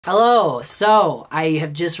Hello, so I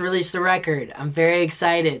have just released a record. I'm very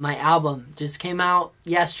excited. My album just came out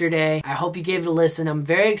yesterday. I hope you gave it a listen. I'm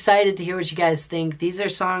very excited to hear what you guys think. These are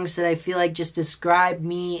songs that I feel like just describe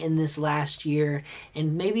me in this last year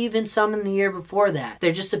and maybe even some in the year before that.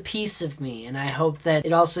 They're just a piece of me, and I hope that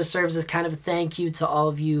it also serves as kind of a thank you to all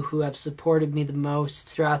of you who have supported me the most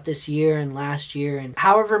throughout this year and last year and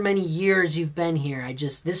however many years you've been here.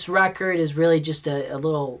 This record is really just a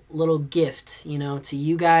little gift, you know, to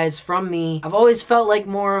you guys from me. I've always felt like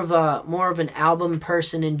more of an album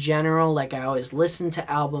person in general. Like, I always listen to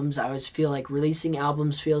albums. I always feel like releasing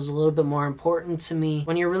albums feels a little bit more important to me.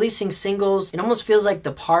 When you're releasing singles, it almost feels like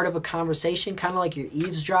the part of a conversation, kind of like you're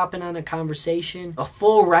eavesdropping on a conversation. A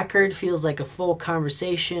full record feels like a full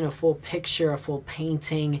conversation, a full picture, a full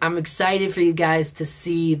painting. I'm excited for you guys to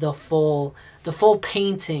see the full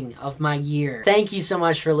painting of my year. Thank you so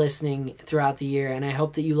much for listening throughout the year, and I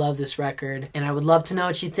hope that you love this record, and I would love to know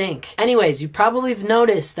what you think. Anyways, you probably have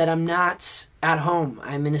noticed that I'm not at home.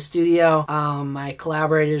 I'm in a studio. My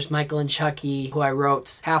collaborators, Michael and Chucky, who I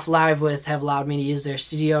wrote Half Live with, have allowed me to use their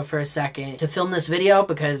studio for a second to film this video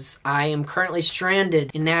because I am currently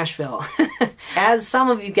stranded in Nashville. As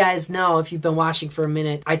some of you guys know, if you've been watching for a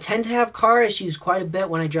minute, I tend to have car issues quite a bit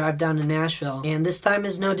when I drive down to Nashville, and this time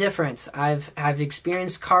is no different. I've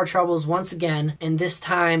experienced car troubles once again, and this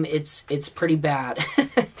time it's pretty bad.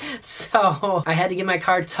 So I had to get my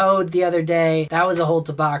car towed the other day. That was a whole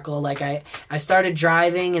debacle. Like, I started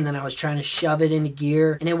driving, and then I was trying to shove it into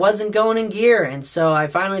gear, and it wasn't going in gear, and so I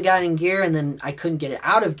finally got in gear, and then I couldn't get it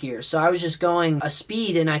out of gear, so I was just going a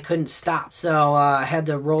speed, and I couldn't stop. So I had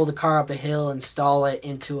to roll the car up a hill and stall it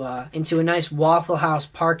into a nice Waffle House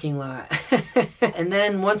parking lot. And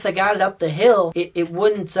then once I got it up the hill, it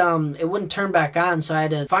wouldn't turn back on, so I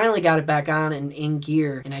had to finally got it back on and in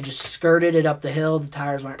gear, and I just skirted it up the hill. The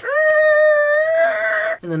tires went,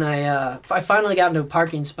 and then I finally got into a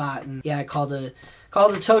parking spot, and yeah, I called a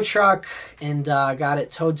tow truck and got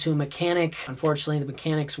it towed to a mechanic. Unfortunately, the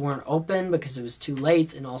mechanics weren't open because it was too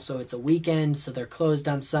late, and also it's a weekend, so they're closed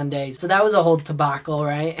on Sundays. So that was a whole debacle,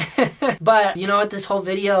 right? But you know what, this whole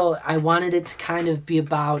video, I wanted it to kind of be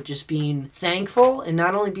about just being thankful, and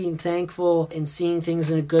not only being thankful and seeing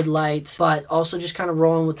things in a good light, but also just kind of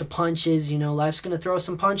rolling with the punches. You know, life's gonna throw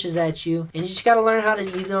some punches at you, and you just gotta learn how to,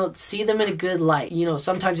 you know, see them in a good light. You know,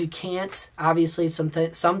 sometimes you can't. Obviously, some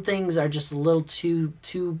things are just a little too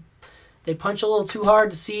they punch a little too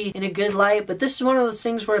hard to see in a good light, but this is one of those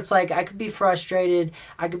things where it's like, I could be frustrated,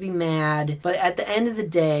 I could be mad, but at the end of the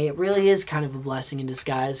day, it really is kind of a blessing in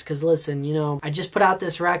disguise, because listen, you know, I just put out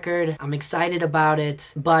this record, I'm excited about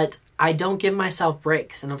it, but I don't give myself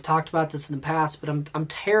breaks, and I've talked about this in the past, but I'm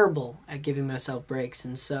terrible at giving myself breaks,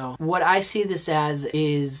 and so what I see this as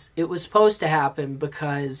is, it was supposed to happen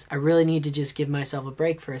because I really need to just give myself a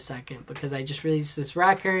break for a second, because I just released this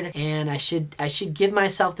record, and I should give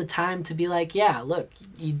myself the time to be like, yeah, look,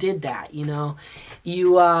 you did that, you know,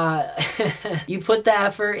 you you put the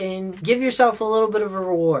effort in, give yourself a little bit of a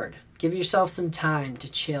reward, give yourself some time to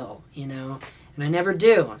chill, you know. And I never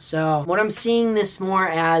do. So what I'm seeing this more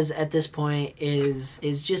as at this point is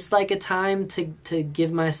just like a time to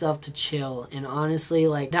give myself to chill. And honestly,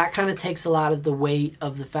 like, that kind of takes a lot of the weight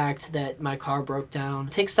of the fact that my car broke down.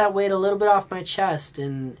 It takes that weight a little bit off my chest,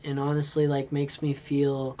 and honestly, like, makes me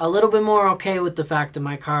feel a little bit more okay with the fact that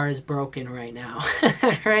my car is broken right now.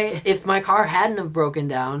 Right? If my car hadn't have broken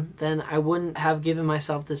down, then I wouldn't have given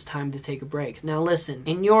myself this time to take a break. Now listen,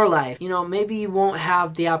 in your life, you know, maybe you won't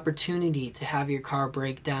have the opportunity to have your car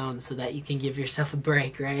break down so that you can give yourself a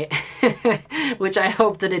break, right? Which I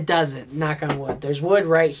hope that it doesn't, knock on wood. There's wood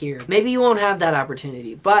right here. Maybe you won't have that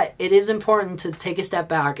opportunity, but it is important to take a step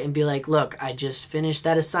back and be like, look, I just finished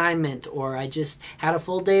that assignment, or I just had a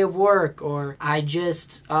full day of work, or I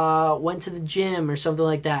just went to the gym, or something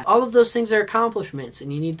like that. All of those things are accomplishments,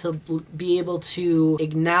 and you need to be able to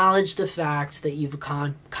acknowledge the fact that you've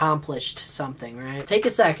accomplished something, right? Take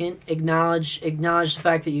a second, acknowledge the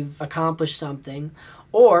fact that you've accomplished something,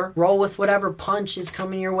 or roll with whatever punch is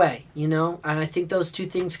coming your way, you know? And I think those two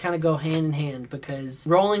things kind of go hand in hand, because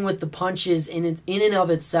rolling with the punches in and of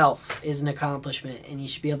itself is an accomplishment, and you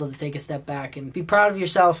should be able to take a step back and be proud of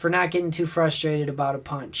yourself for not getting too frustrated about a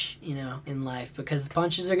punch, you know, in life, because the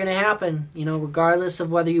punches are going to happen, you know, regardless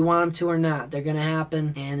of whether you want them to or not. They're going to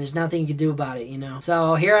happen, and there's nothing you can do about it, you know?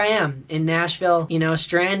 So here I am in Nashville, you know,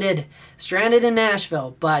 stranded in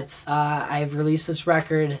Nashville, but I've released this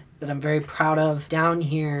record that I'm very proud of. Down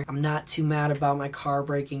here, I'm not too mad about my car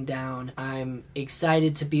breaking down. I'm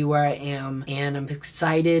excited to be where I am, and I'm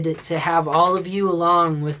excited to have all of you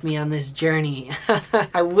along with me on this journey.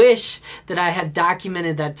 I wish that I had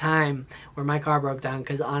documented that time where where my car broke down,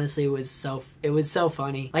 because honestly it was so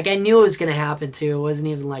funny. Like, I knew it was gonna happen too. It wasn't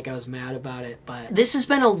even like I was mad about it. But this has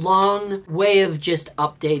been a long way of just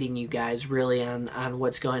updating you guys really on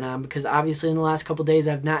what's going on, because obviously in the last couple days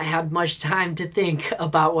I've not had much time to think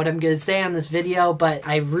about what I'm gonna say on this video. But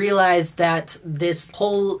I realized that this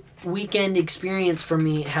whole weekend experience for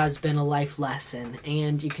me has been a life lesson,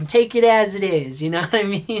 and you can take it as it is, you know what I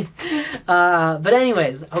mean? But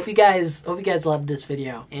anyways, hope you guys loved this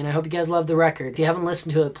video, and I hope you guys love the record. If you haven't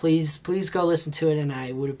listened to it, please go listen to it, and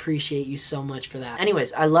I would appreciate you so much for that.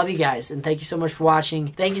 Anyways, I love you guys, and thank you so much for watching.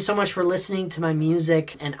 Thank you so much for listening to my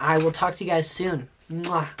music, and I will talk to you guys soon.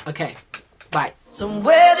 Mwah. Okay, bye.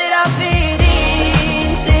 Somewhere that I fit in.